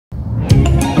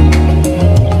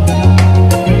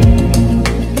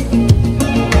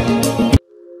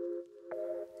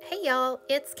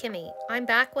it's Kimmy. I'm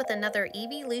back with another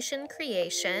Eeveelution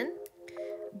creation.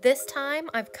 This time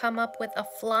I've come up with a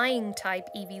flying type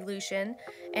Eeveelution,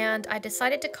 and I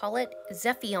decided to call it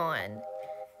Zepheon.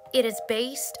 It is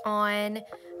based on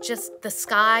just the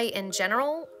sky in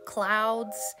general,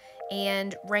 clouds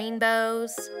and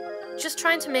rainbows, just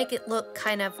trying to make it look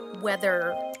kind of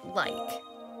weather-like.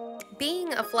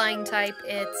 Being a flying type,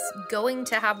 it's going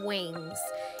to have wings,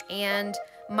 and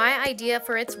my idea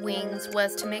for its wings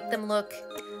was to make them look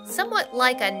somewhat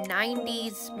like a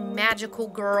 90s magical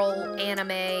girl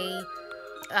anime,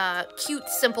 cute,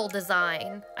 simple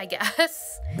design, I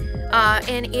guess.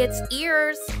 And its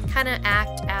ears kind of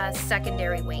act as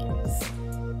secondary wings.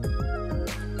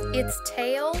 Its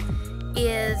tail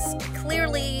is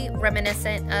clearly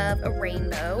reminiscent of a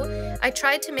rainbow. I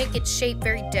tried to make its shape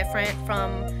very different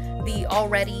from the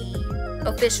already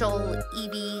official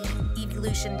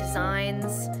Eeveelution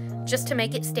designs, just to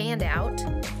make it stand out.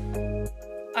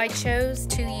 I chose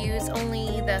to use only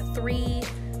the 3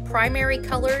 primary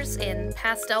colors in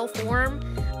pastel form.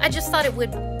 I just thought it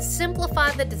would simplify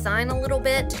the design a little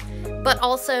bit, but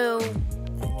also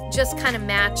just kind of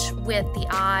match with the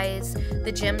eyes,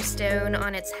 the gemstone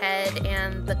on its head,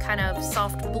 and the kind of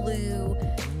soft blue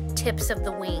tips of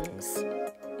the wings.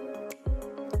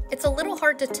 It's a little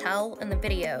hard to tell in the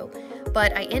video,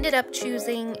 but I ended up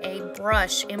choosing a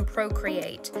brush in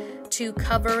Procreate to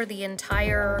cover the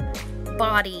entire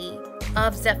body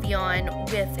of Zepheon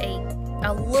with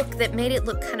a look that made it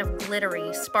look kind of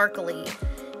glittery, sparkly,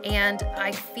 and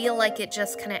I feel like it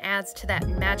just kind of adds to that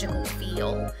magical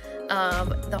feel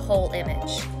of the whole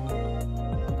image.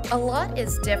 A lot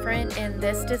is different in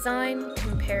this design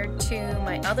compared to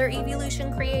my other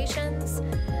Eeveelution creations.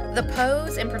 The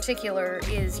pose in particular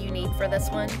is unique for this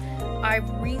one. I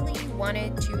really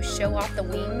wanted to show off the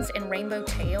wings and rainbow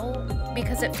tail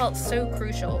because it felt so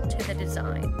crucial to the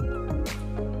design.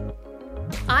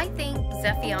 I think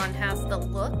Zepheon has the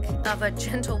look of a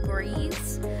gentle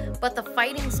breeze, but the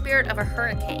fighting spirit of a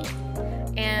hurricane,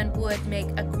 and would make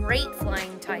a great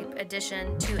flying type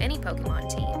addition to any Pokemon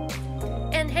team.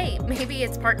 And hey, maybe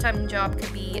its part-time job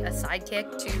could be a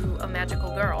sidekick to a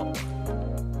magical girl.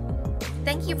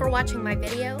 Thank you for watching my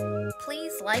video.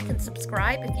 Please like and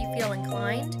subscribe if you feel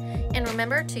inclined, and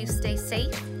remember to stay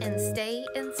safe and stay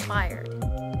inspired.